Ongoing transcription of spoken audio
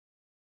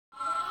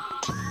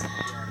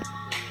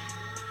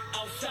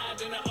Hey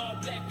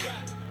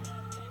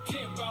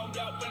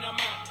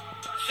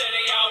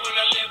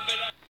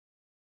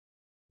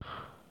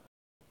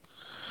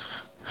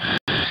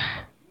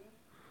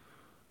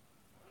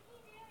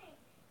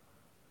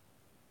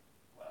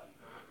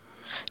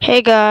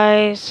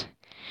guys,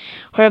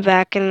 we're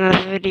back in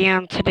another video,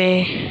 and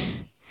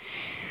today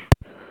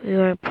we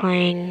were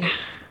playing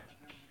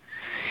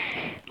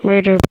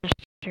Murder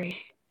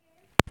Mystery.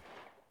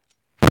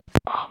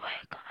 Oh my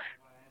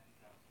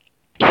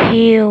god.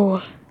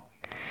 Ew.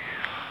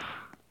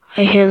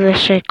 I hear this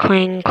shit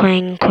clang,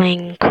 clang,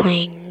 clang,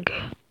 clang.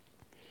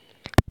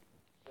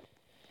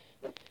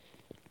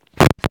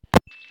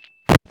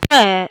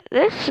 But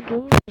this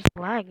game is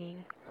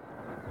lagging.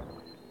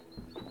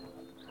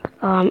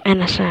 Oh, I'm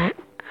innocent.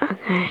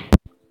 Okay.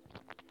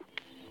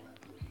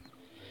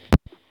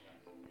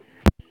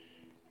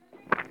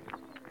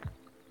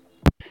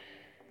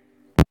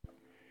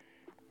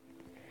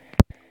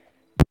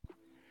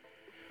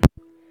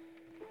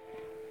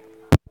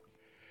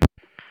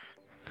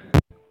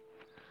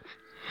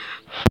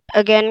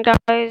 Again,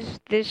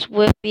 guys, this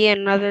will be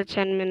another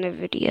 10-minute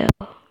video.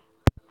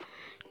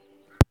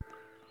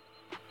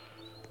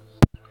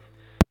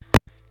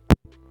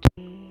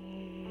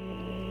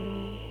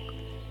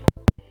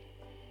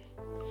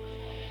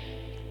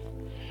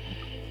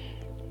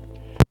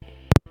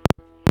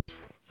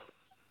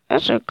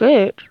 That's a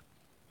good.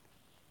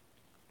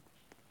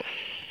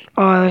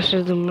 Oh, this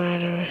is the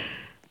murderer.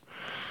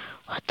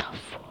 What the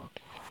fuck?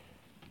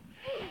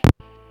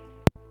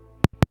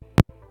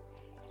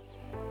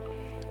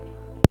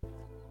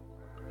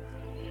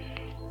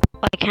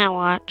 I can't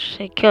watch.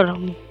 They killed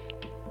him.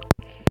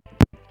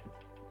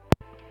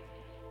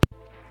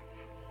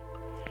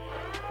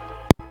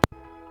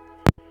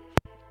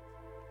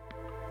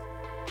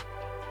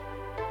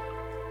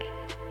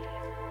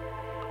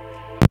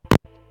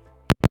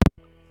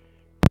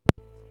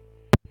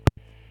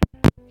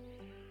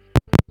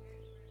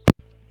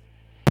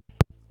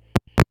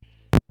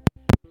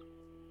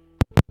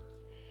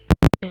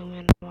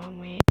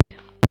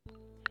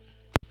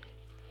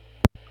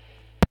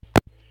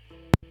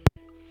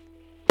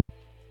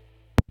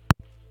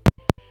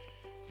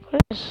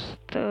 What is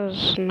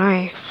those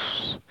knives?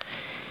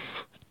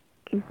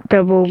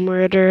 Double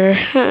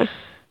murder.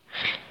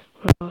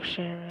 Oh,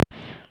 sheriff.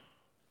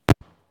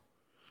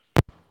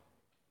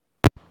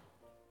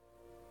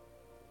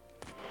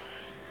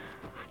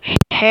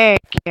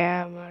 Heck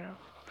yeah, mother.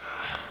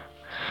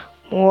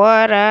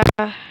 What a.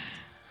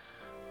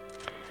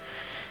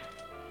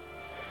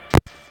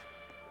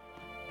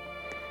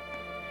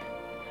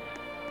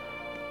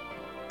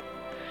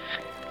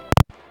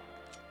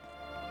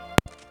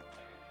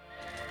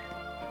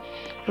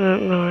 I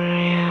don't know where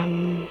I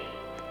am.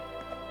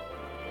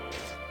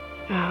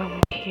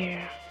 I'm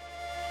here.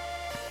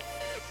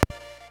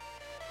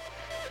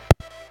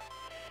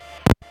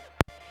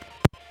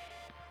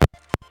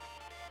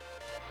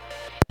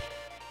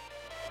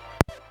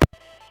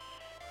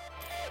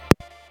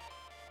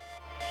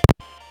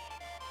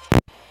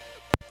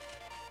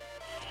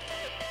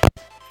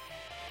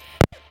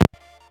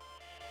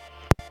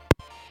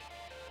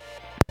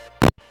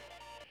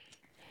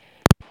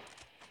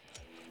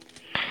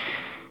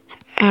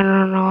 I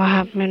don't know what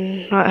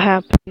happened.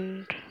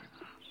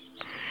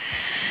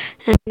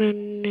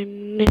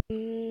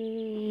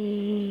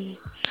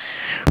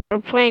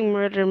 We're playing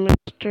Murder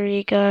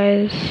Mystery,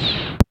 guys.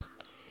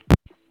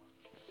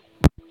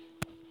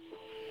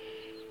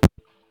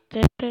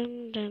 Dun,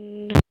 dun,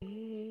 dun, dun.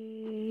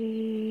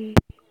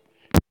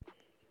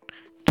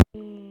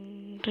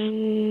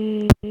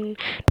 Dun,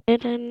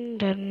 dun, dun,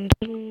 dun.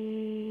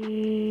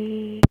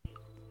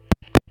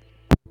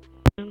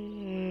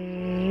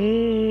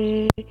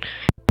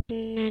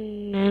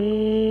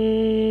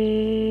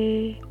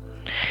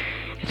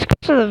 Let's go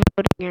to the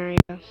voting area.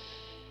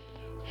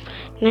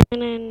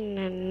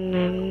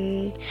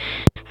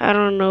 I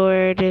don't know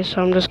where it is,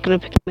 so I'm just gonna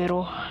pick the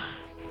middle.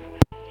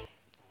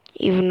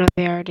 Even though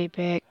they already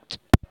picked.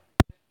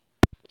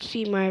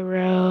 See my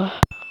row.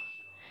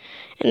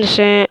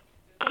 Innocent.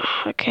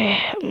 Okay,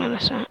 I'm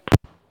innocent.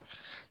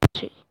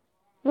 2,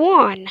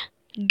 1,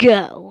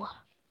 go.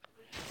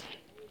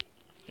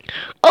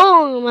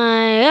 Oh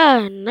my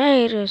god,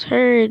 I just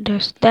heard the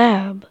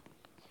stab.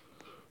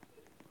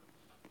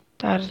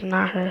 That is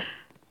not her.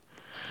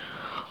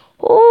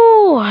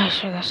 Oh, I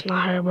swear that's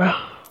not her, bro.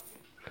 I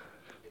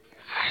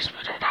just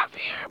better not be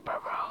her, bro.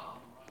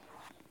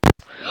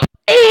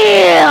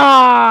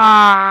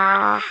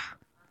 Yeah.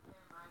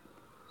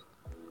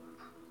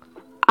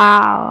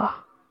 Ow.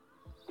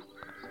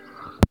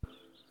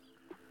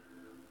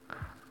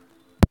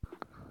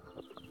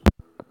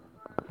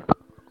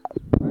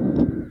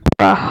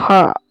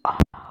 Uh-huh.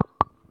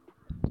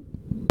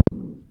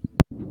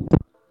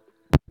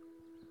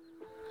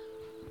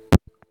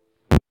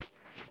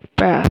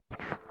 Bruh.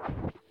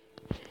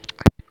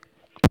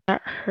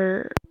 That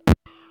hurt.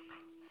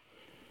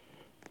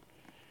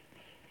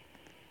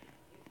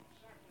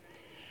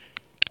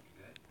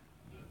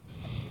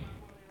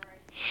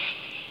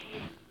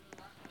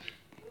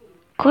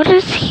 What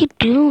is he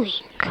doing?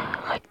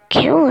 Like,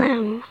 kill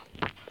him.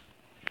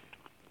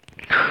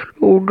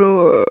 Oh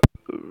no.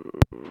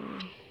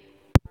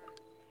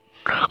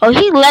 Oh,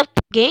 he left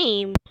the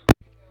game.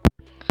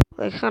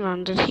 Like, hold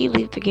on, did he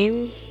leave the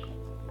game?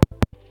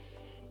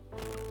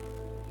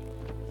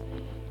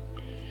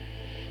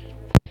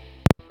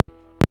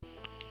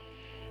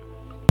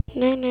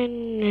 No, no,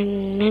 no,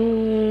 no.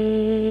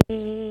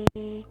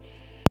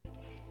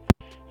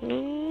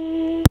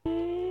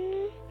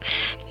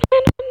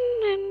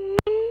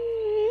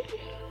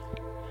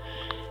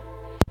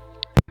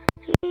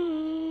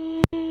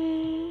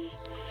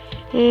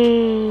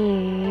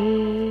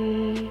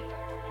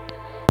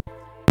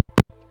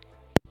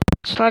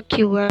 It's like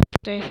you left,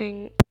 I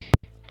think.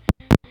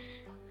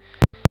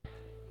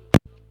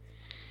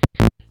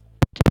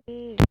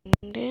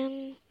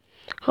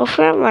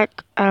 Hopefully I'm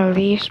like at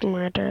least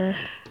murder.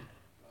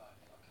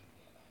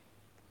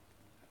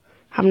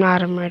 I'm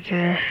not a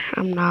murderer.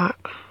 I'm not.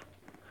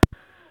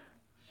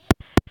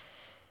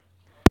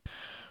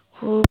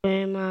 Who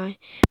am I?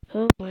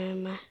 Who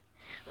am I?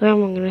 Who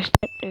am I gonna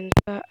step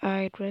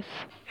inside with?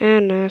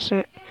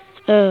 Innocent.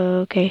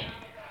 Oh, okay.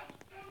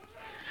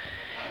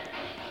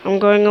 I'm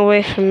going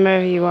away from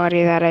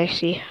everybody that I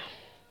see.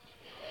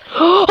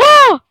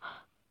 Oh!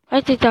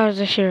 I think that was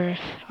the sheriff.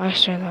 I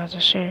swear that was the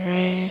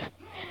sheriff.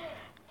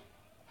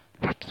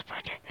 That's the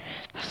murder.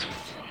 That's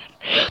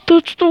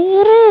the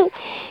murder.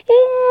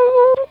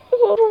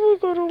 Oh my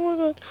god, oh my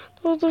god.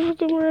 That was the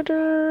freaking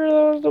murder.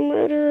 That was the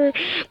murder.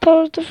 That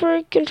was the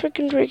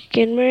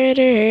freaking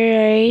murder.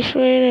 I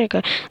swear to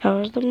God. That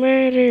was the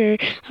murder.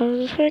 That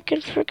was the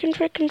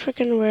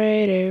freaking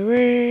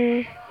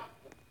murderer.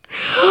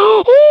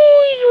 Oh,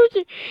 he's right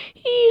there.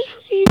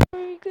 He's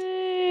right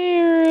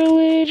there.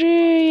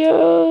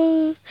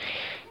 Legit.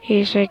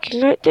 He's like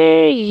right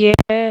there,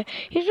 yeah.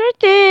 He's right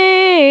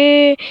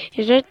there.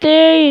 He's right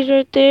there. He's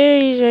right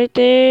there. He's right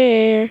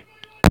there.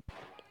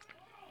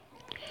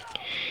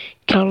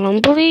 Kill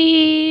him,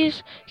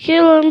 please.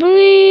 Kill him,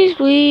 please,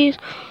 please.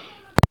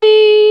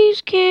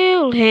 Please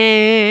kill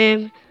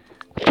him.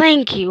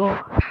 Thank you.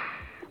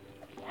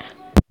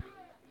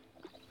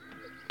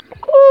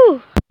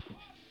 Woo.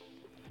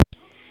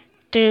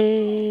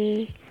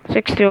 Ding.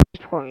 61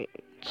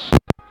 points.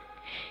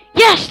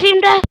 Yes,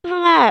 team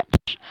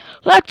deathmatch.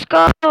 Let's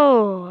go.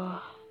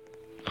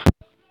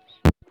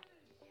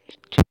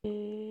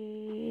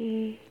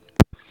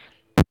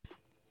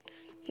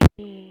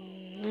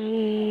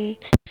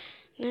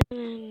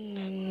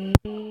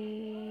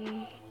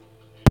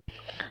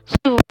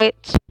 So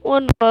wait,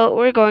 one vote.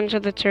 We're going to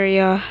the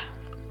Turia,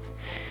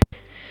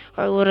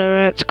 or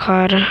whatever it's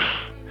called.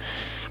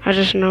 I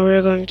just know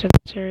we're going to the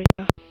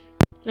Turia.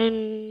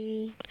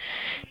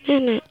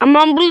 I'm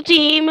on blue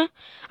team.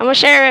 I'm a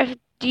sheriff.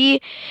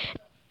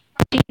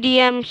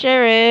 DDM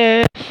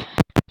sheriff.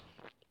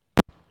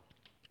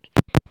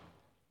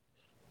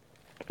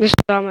 This is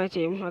on my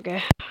team.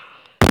 Okay.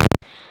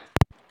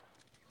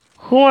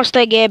 Who wants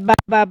to get ba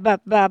ba ba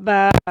ba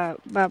ba ba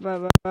ba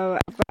ba ba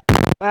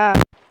ba?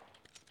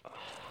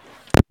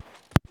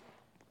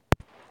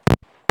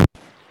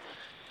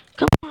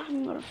 Come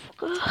on,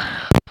 motherfucker.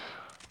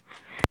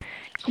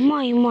 Come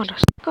on, you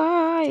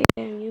motherfucker.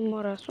 Yeah, you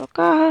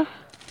motherfucker.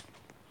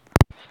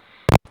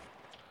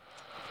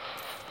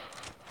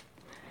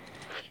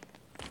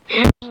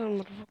 How's that,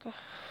 motherfucker?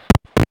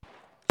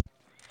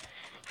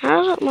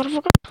 How's that,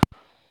 motherfucker?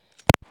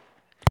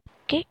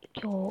 Get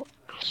your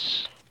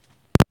ass.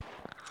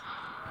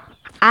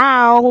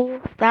 Ow,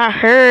 that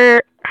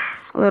hurt.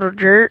 Little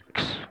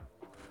jerks.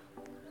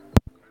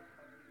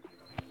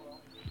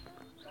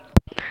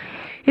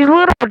 These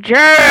little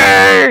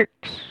jerks.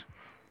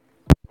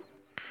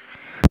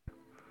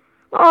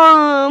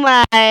 Oh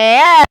my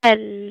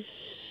god.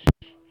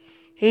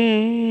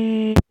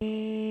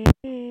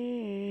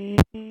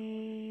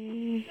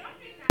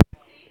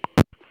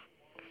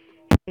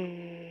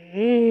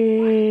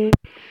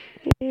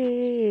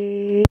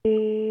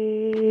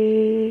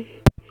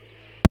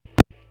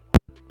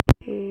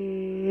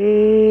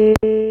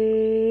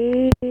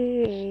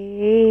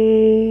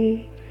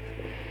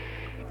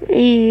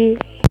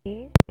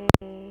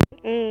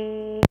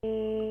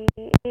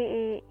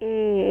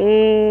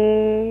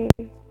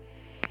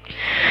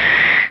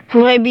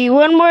 Might be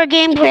one more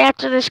gameplay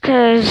after this,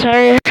 cause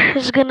this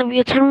is gonna be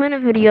a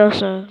 10-minute video,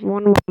 so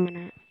one more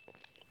minute.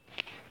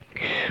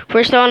 If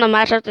we're still on the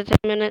match after 10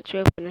 minutes,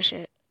 we'll finish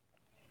it.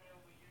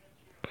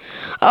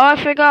 Oh, I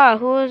forgot.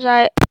 Who was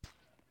I?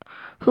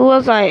 Who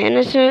was I?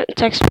 Innocent?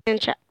 Text me in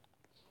chat.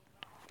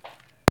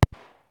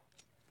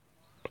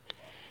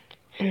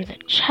 In the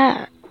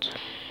chat.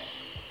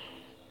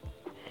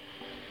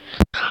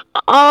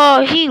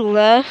 Oh, he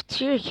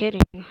left. You're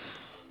kidding.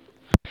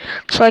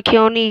 It's like he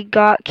only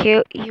got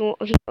killed. He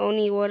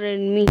only wanted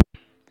me.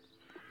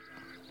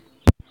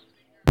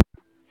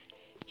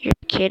 You're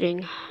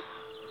kidding.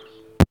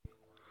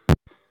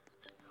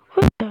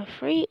 What the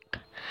freak?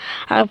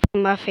 I'll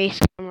put my face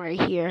cam right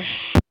here.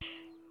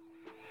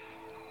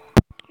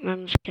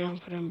 I'm just gonna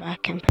put him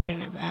back and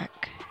putting it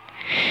back.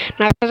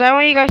 Now, because I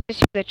want you guys to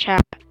see the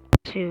chat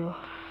too.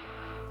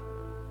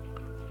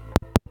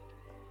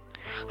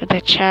 what the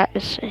chat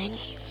is saying.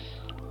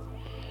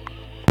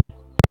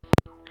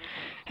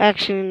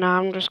 Actually, no,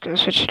 I'm just gonna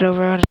switch it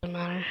over. It doesn't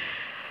matter.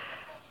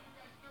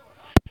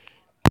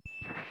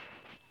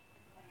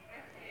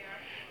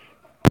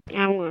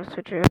 I'm gonna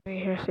switch it over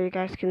here so you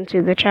guys can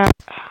see the chat.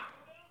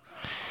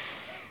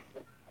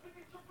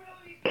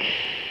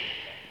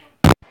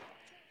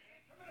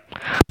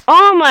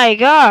 Oh my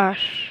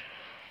gosh!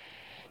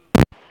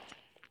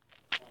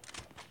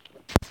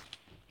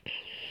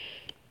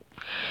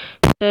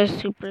 The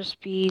super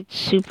speed,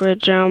 super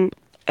jump,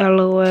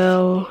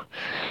 LOL,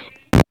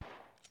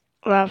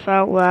 laugh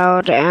out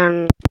loud,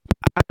 and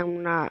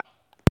I'm not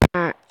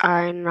hack.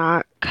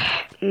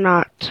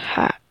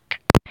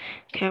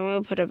 Okay, I'm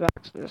gonna put it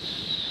back to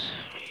this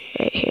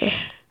right here.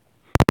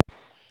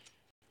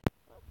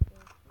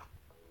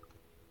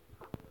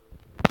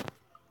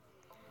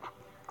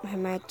 My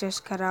mic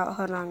just cut out.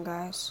 Hold on,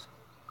 guys.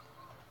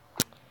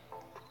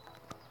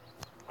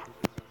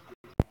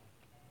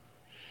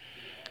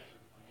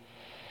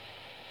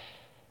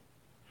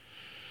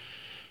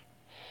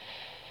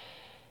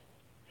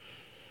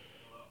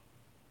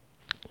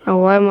 Oh,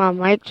 why my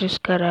mic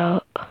just cut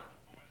out?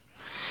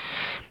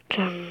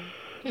 Dun,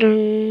 dun,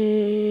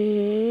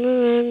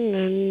 dun,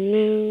 dun,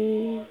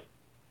 dun.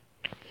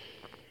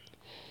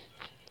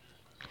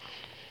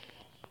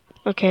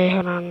 Okay,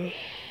 hold on.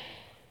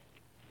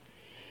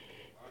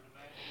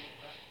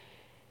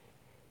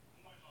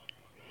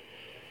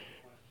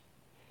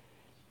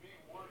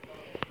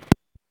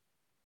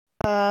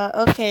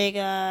 Okay,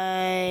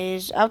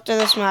 guys. After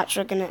this match,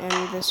 we're gonna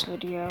end this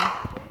video.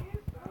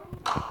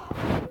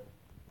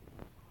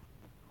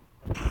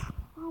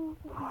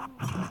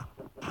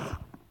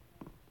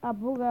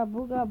 Booga,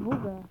 booga,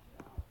 booga.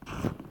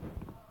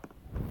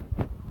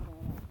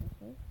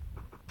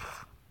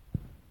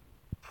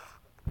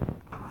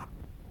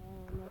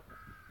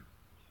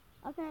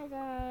 Okay,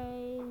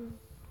 guys.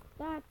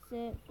 That's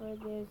it for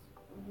this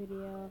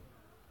video.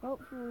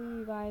 Hopefully,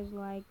 you guys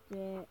liked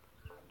it.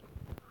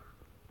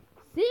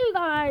 See you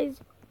guys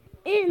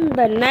in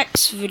the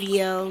next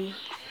video.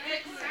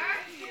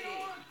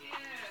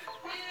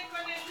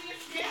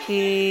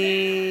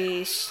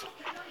 Peace.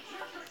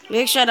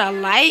 Make sure to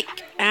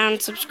like and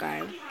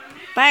subscribe.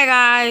 Bye,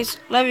 guys.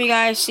 Love you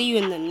guys. See you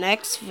in the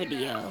next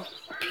video.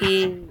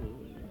 Peace.